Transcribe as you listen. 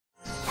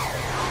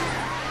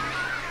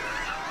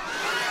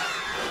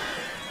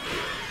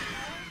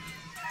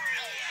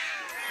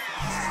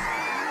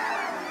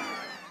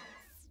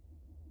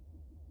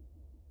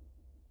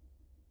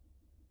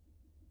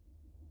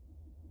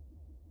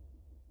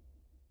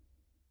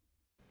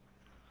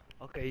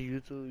Okay,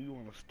 YouTube, you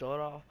want to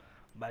start off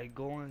by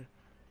going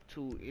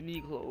to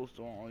any clothes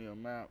store on your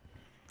map,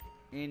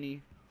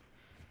 any,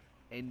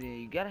 and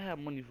then you gotta have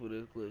money for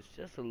this glitch,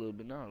 just a little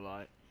bit, not a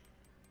lot.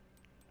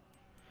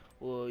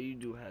 Well, you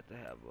do have to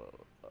have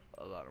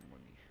a lot of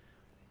money.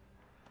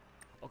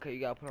 Okay, you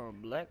gotta put on a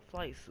black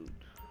flight suit.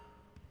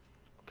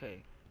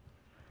 Okay,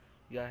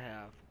 you gotta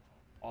have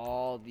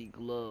all the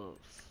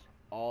gloves,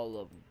 all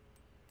of them.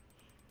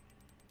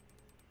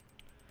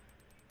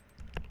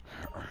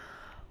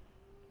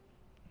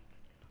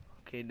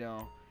 Okay,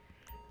 now,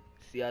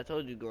 see, I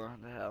told you you're gonna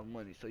have to have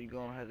money, so you're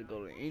gonna have to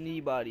go to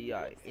anybody,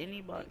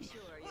 anybody.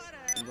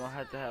 You're gonna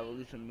have to have at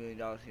least $1 million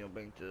in your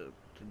bank to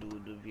do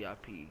the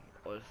VIP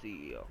or the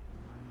CEO.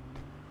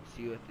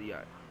 See you at the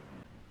yacht.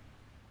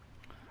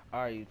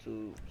 Alright,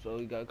 YouTube. So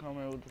you gotta come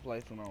here with the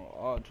flights on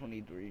all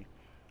 23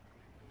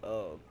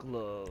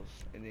 gloves,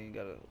 and then you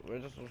gotta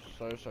register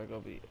search like a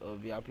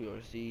VIP or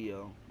a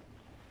CEO.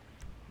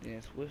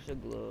 Then switch the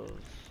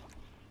gloves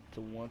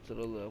to one to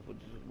the left, which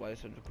is white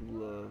surgical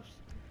gloves,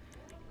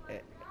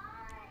 and,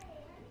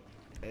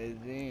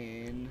 and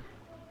then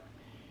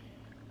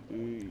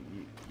you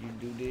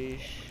do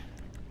this.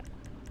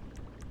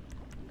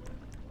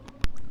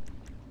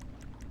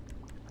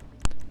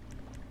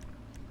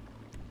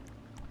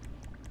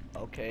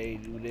 Okay,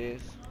 do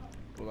this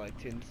for like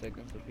 10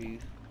 seconds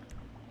apiece.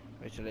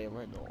 Make sure they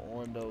land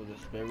on though.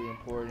 That's very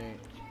important.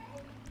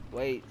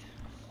 Wait.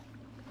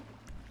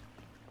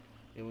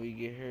 Then we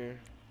get here.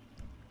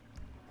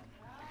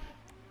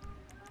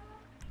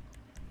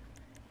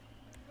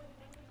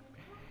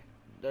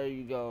 There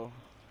you go.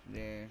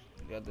 Then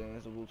you got the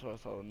invisible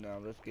torso. Now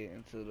let's get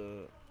into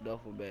the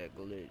duffel bag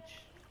glitch.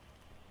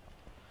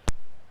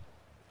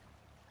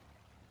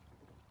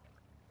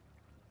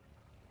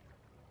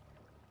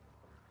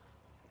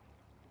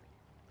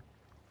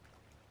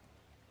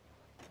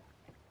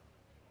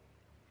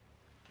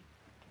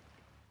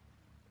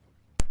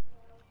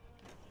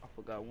 I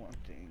forgot one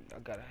thing. I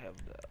gotta have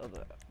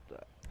the,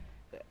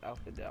 the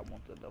outfit that I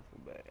want the duffel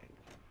bag.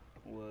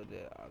 Well,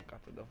 that I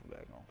got the duffel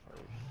bag on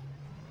first.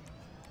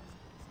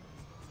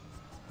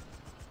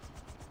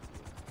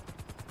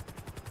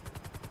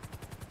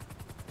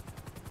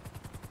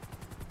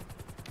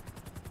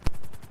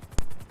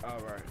 All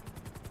right.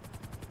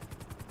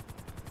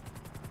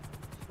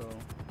 So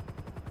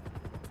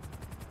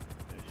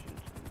let's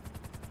use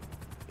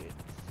it's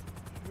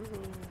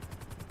true.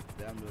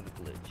 Then I'm doing the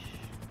glitch.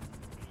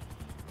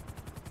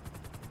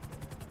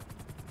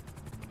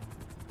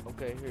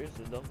 Okay, here's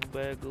the duffel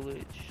bag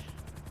glitch.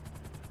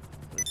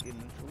 Let's get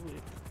into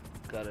it.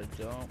 Gotta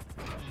jump.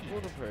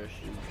 Pull the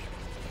parachute.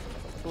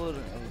 Pull the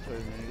inventory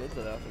menu. Go to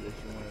the outfit that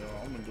you want it on.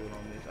 I'm gonna do it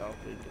on this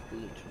outfit, the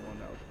glitch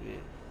one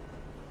outfit.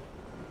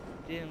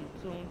 Then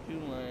as soon as you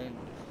land,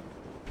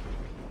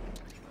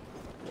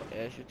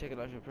 as you take it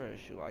out your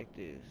parachute like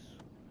this,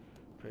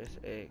 press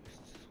X,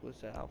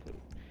 switch the outfit,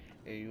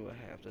 and you will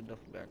have the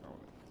duffel bag on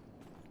it.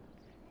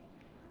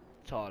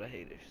 To all the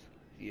haters.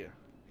 Yeah,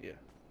 yeah.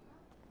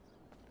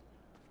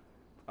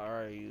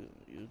 Alright,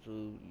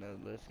 YouTube, now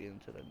let's get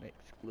into the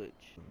next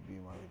glitch.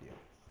 Review my video.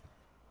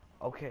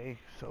 Okay,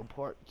 so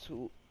part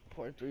 3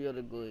 of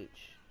the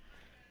glitch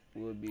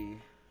will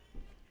be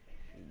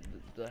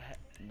the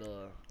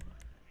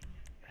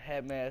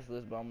hat mask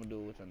list, but I'm gonna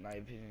do it with the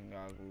night vision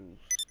goggles.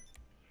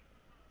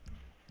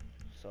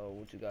 So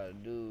what you gotta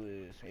do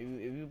is, if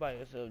you by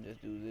yourself,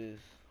 just do this.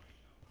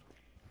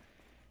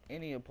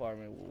 Any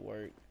apartment will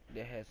work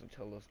that has a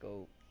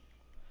telescope.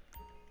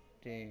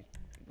 Then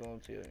go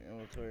into your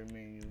inventory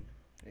menu,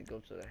 then go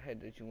to the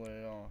head that you want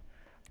it on.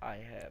 I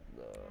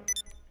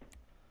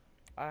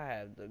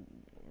have the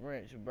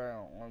wrench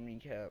brown army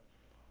cap.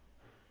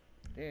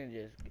 Then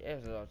just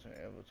exit out to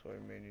the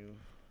inventory menu.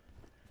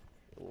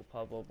 It will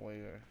pop up on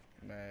your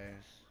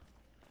mask.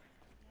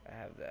 I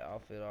have the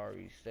outfit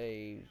already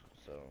saved,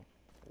 so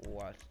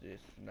watch this.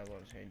 It's not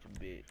gonna change a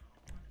bit.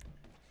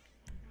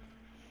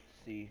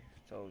 See,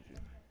 told you.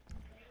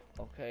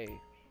 Okay,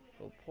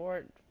 so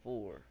part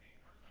 4,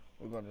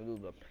 we're gonna do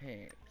the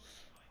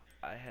pants.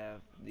 I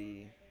have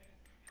the,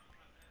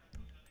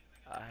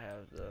 I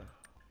have the,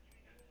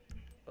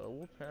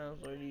 what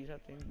pants are these? I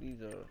think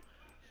these are,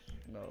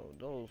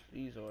 no,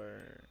 these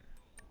are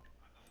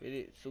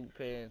fitted suit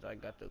pants. I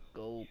got the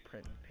gold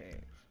print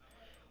pants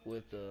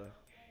with the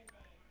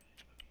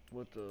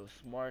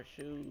smart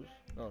shoes,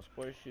 no,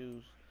 sport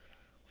shoes,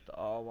 the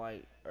all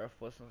white Air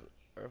Force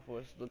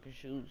looking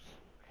shoes.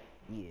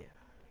 Yeah.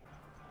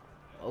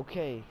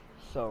 Okay,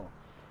 so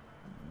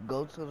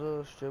go to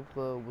the strip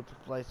club with the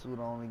flight suit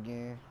on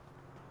again.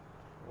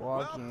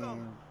 Walk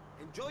in.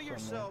 Enjoy Man?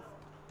 yourself.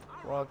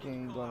 Walk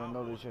in, you're gonna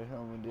notice your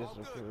helmet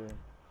disappear,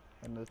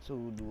 and the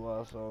two do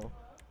also.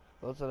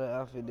 Go to the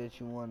outfit that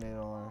you wanted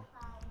on,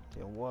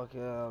 then walk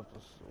out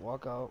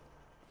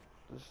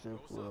the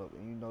strip club,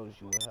 and you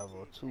notice you will have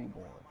a tube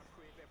on.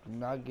 Do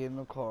not get in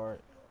the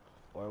cart,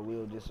 or it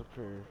will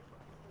disappear.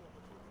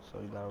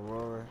 So you gotta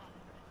run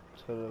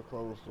to the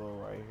clothes store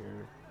right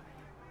here.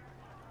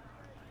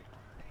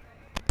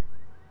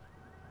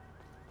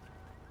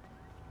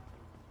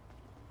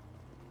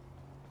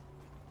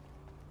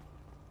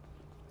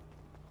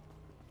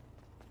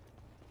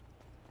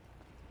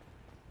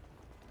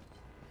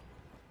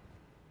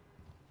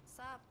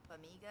 up,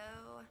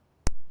 amigo?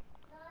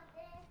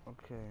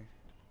 Okay.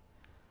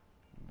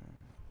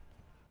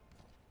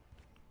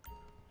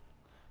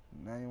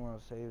 Now you want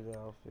to save the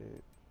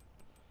outfit,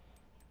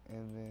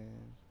 and then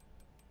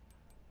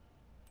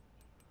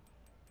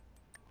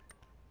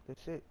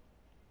that's it.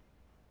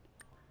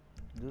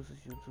 This is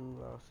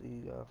YouTube. I'll see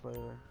you guys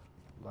later.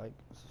 Like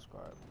and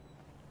subscribe.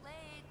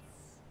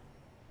 Lates.